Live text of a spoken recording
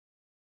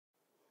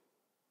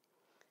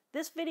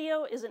This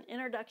video is an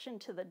introduction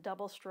to the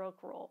double stroke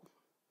roll.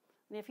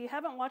 And if you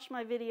haven't watched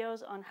my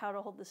videos on how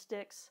to hold the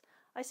sticks,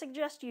 I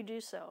suggest you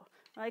do so.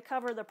 I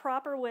cover the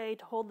proper way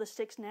to hold the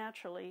sticks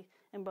naturally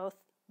in both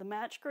the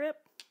match grip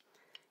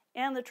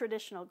and the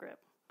traditional grip.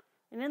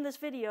 And in this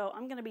video,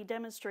 I'm going to be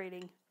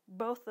demonstrating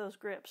both those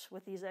grips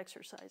with these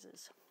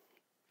exercises.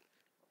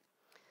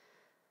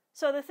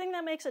 So the thing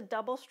that makes a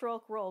double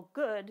stroke roll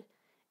good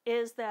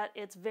is that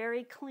it's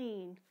very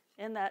clean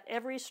and that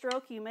every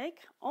stroke you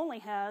make only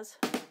has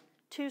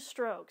 2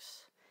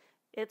 strokes.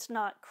 It's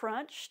not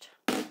crunched,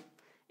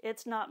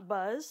 it's not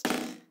buzzed,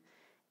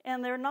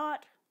 and they're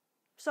not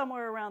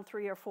somewhere around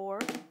 3 or 4,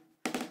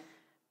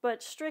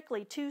 but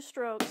strictly 2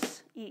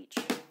 strokes each.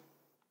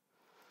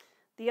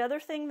 The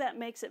other thing that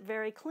makes it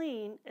very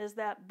clean is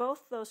that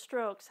both those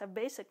strokes have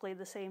basically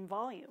the same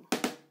volume.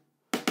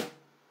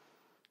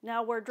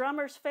 Now, where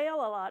drummers fail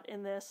a lot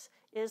in this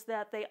is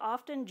that they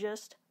often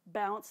just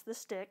bounce the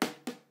stick,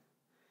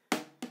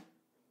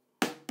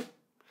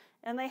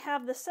 and they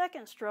have the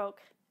second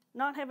stroke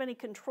not have any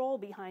control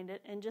behind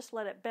it and just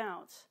let it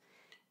bounce,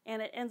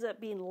 and it ends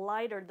up being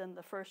lighter than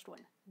the first one.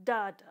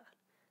 Da-da,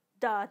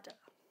 da-da.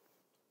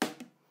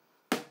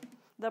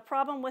 The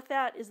problem with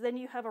that is then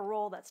you have a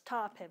roll that's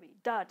top heavy.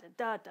 Da-da,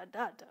 da-da,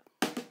 da-da.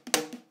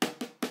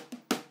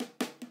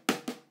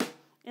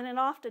 And it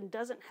often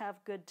doesn't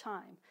have good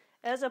time,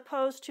 as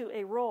opposed to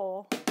a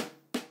roll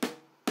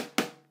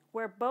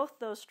where both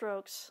those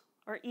strokes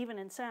are even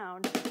in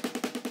sound,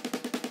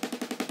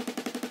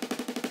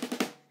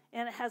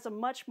 and it has a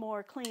much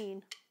more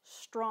clean,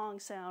 strong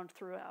sound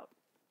throughout.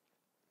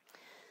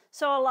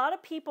 So a lot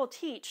of people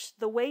teach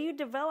the way you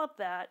develop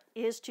that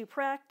is to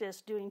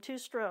practice doing 2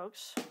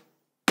 strokes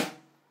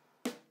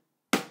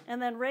and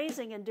then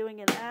raising and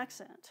doing an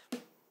accent.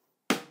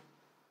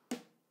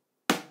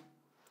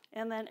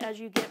 And then as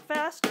you get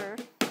faster,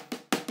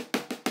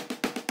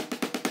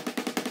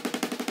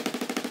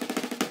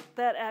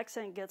 that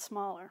accent gets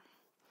smaller.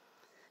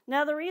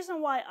 Now, the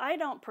reason why I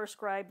don't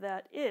prescribe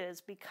that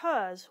is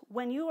because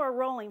when you are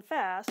rolling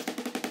fast,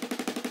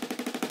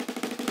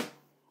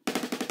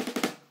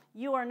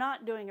 you are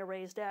not doing a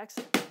raised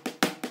accent.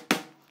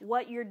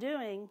 What you're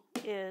doing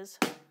is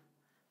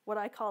what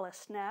I call a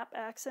snap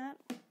accent.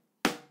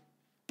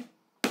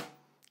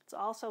 It's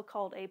also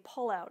called a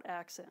pull-out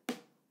accent,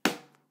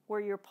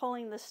 where you're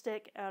pulling the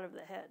stick out of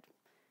the head.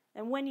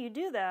 And when you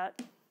do that,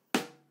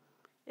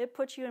 it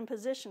puts you in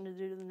position to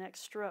do the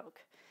next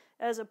stroke,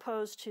 as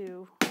opposed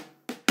to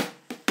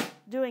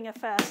doing a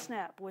fast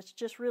snap, which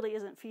just really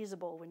isn't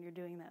feasible when you're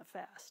doing that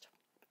fast.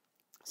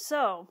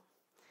 So,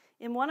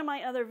 in one of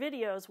my other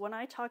videos, when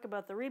I talk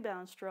about the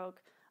rebound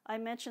stroke, I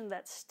mentioned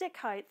that stick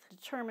height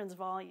determines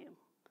volume.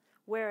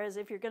 Whereas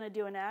if you're going to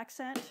do an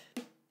accent,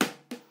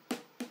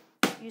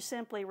 you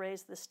simply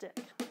raise the stick.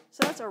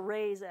 So that's a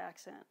raise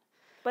accent.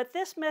 But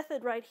this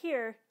method right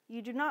here,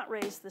 you do not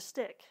raise the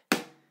stick.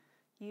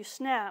 You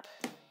snap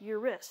your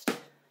wrist.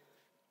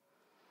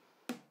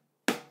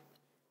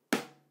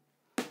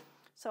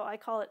 So I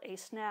call it a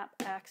snap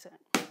accent.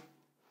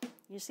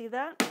 You see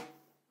that?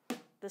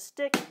 The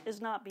stick is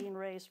not being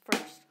raised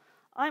first.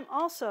 I'm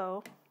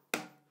also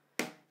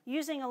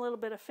using a little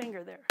bit of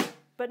finger there,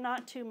 but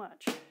not too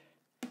much.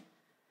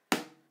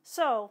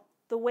 So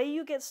the way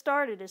you get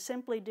started is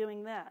simply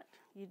doing that.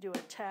 You do a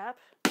tap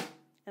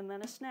and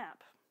then a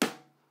snap.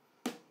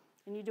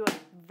 And you do it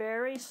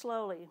very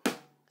slowly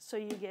so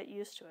you get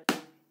used to it.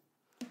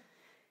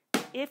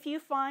 If you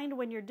find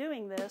when you're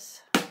doing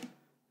this,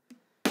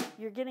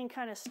 you're getting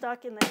kind of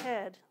stuck in the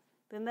head,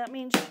 then that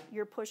means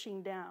you're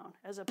pushing down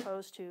as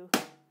opposed to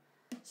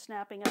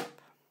snapping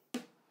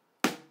up.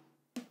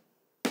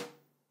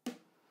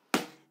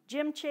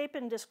 Jim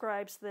Chapin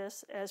describes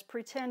this as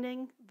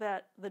pretending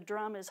that the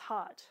drum is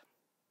hot,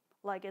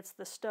 like it's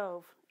the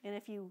stove. And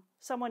if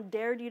someone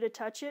dared you to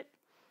touch it,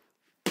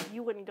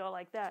 you wouldn't go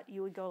like that.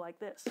 You would go like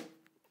this.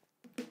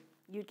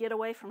 You'd get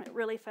away from it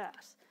really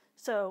fast.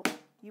 So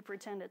you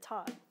pretend it's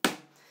hot.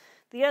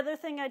 The other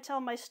thing I tell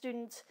my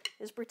students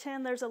is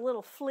pretend there's a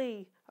little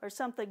flea or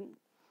something,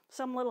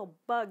 some little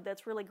bug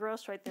that's really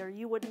gross right there.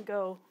 You wouldn't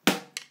go,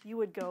 you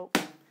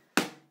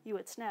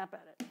would snap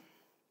at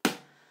it.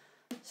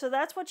 So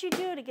that's what you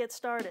do to get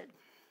started.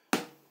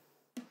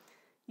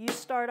 You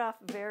start off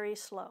very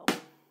slow.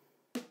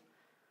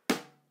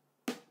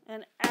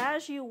 And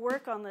as you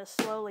work on this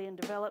slowly and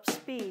develop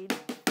speed,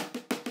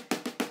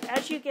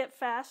 as you get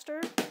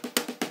faster,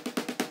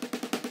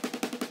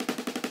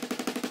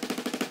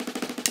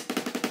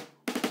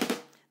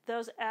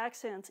 those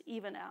accents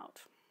even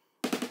out.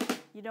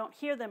 You don't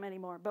hear them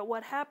anymore. But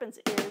what happens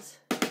is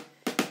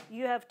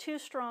you have 2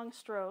 strong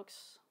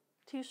strokes,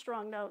 2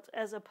 strong notes,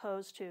 as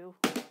opposed to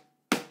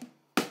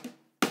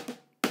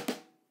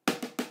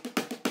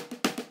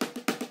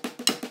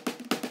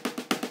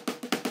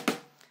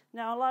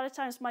now, a lot of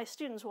times my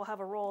students will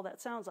have a roll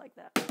that sounds like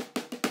that.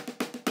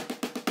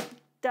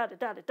 Da-da,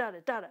 da-da, da-da,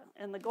 da-da.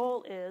 And the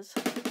goal is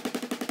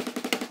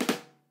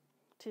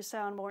to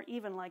sound more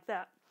even like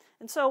that.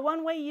 And so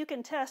one way you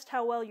can test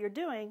how well you're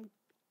doing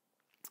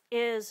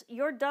is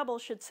your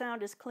doubles should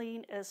sound as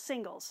clean as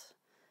singles.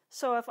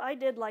 So if I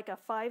did like a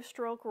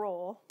 5-stroke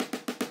roll,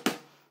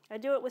 I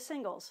do it with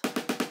singles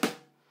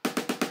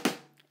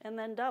and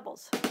then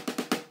doubles.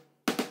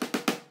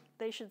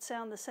 They should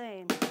sound the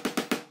same.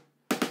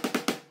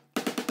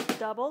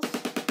 Doubles,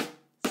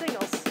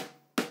 singles,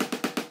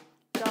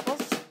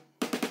 doubles.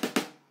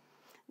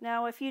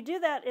 Now if you do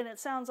that and it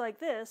sounds like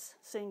this,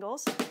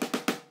 singles,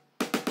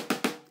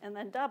 and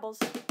then doubles,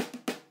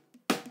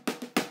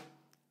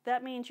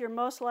 that means you're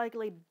most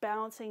likely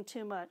bouncing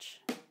too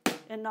much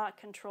and not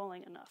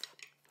controlling enough.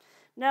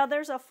 Now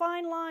there's a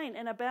fine line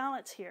and a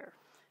balance here,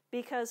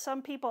 because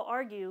some people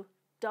argue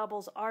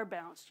doubles are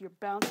bounced. You're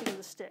bouncing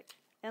the stick,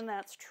 and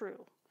that's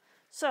true.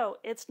 So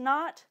it's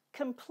not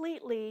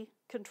completely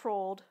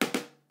controlled,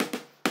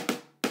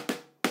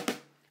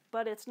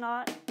 but it's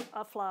not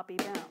a floppy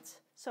bounce.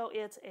 So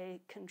it's a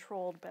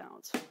controlled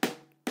bounce.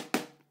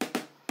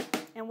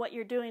 And what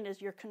you're doing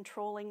is you're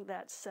controlling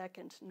that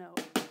second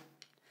note.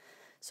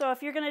 So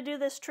if you're going to do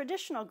this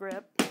traditional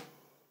grip,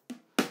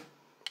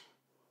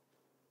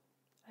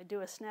 I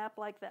do a snap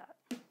like that.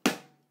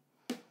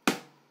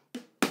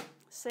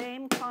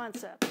 Same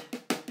concept.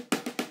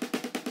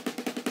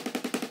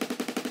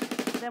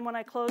 Then when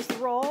I close the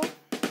roll,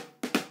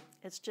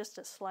 it's just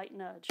a slight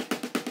nudge.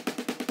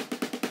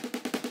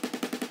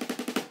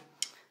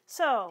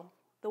 So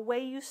the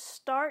way you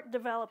start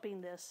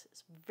developing this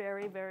is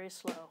very, very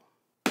slow.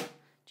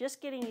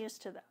 Just getting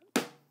used to that.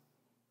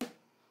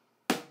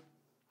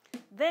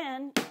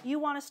 Then you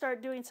want to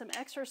start doing some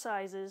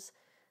exercises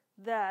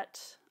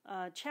that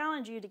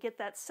challenge you to get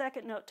that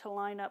second note to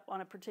line up on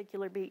a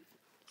particular beat.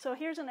 So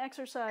here's an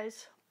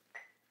exercise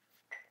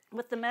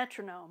with the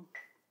metronome.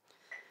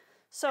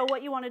 So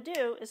what you want to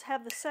do is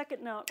have the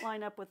second note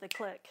line up with the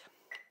click.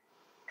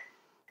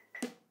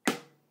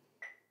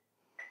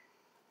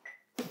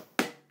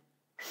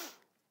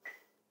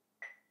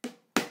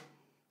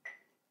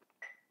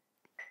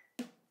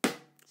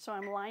 So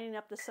I'm lining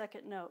up the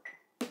second note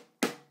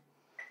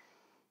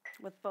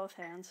with both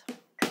hands.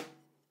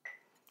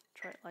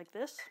 Try it like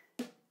this.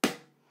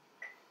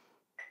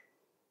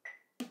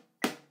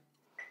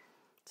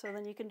 So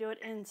then you can do it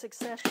in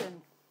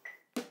succession.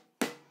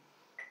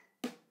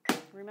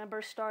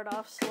 Remember, start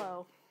off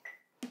slow.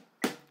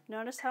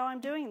 Notice how I'm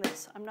doing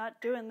this. I'm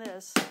not doing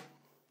this.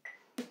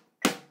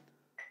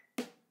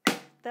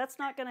 That's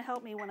not going to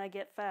help me when I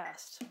get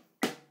fast,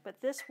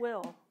 but this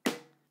will.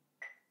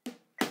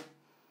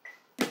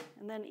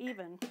 And then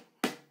even.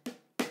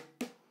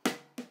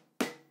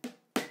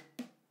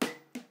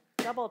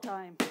 Double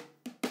time.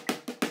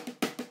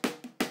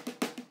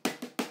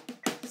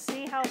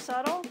 See how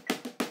subtle?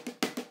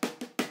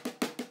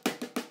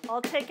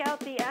 I'll take out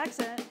the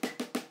accent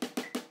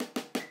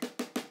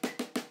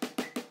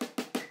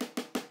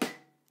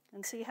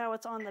and see how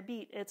it's on the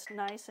beat. It's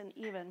nice and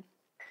even.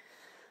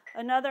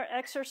 Another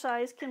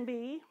exercise can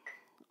be,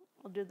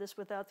 I'll do this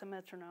without the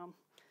metronome.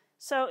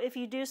 So if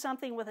you do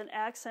something with an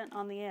accent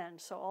on the end,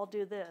 so I'll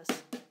do this.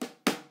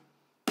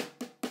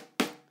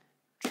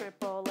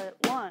 Triplet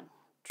 1,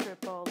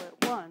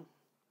 triplet 1.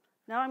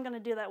 Now I'm going to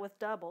do that with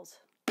doubles.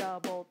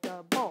 Double,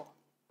 double.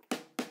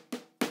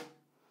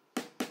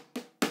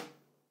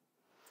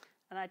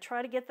 And I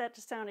try to get that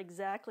to sound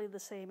exactly the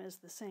same as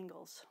the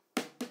singles.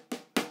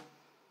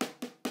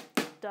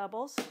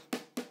 Doubles.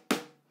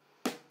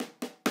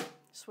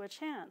 Switch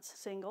hands.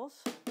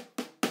 Singles.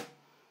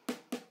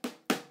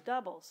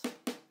 Doubles.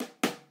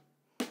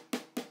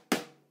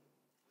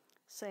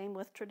 Same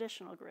with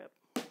traditional grip.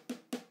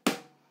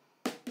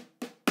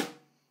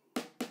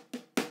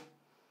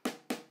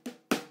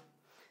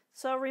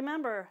 So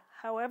remember,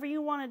 however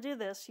you want to do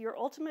this, your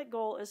ultimate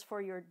goal is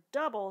for your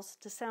doubles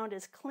to sound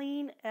as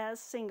clean as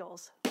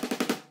singles.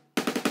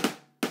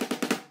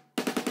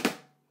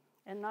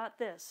 And not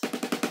this.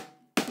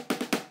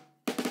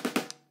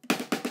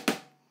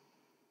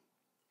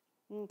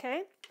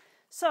 Okay?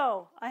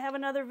 So, I have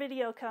another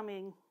video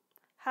coming,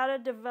 how to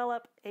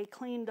develop a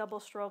clean double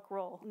stroke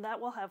roll. And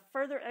that will have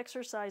further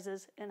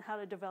exercises in how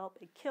to develop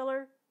a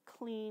killer,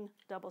 clean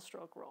double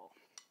stroke roll.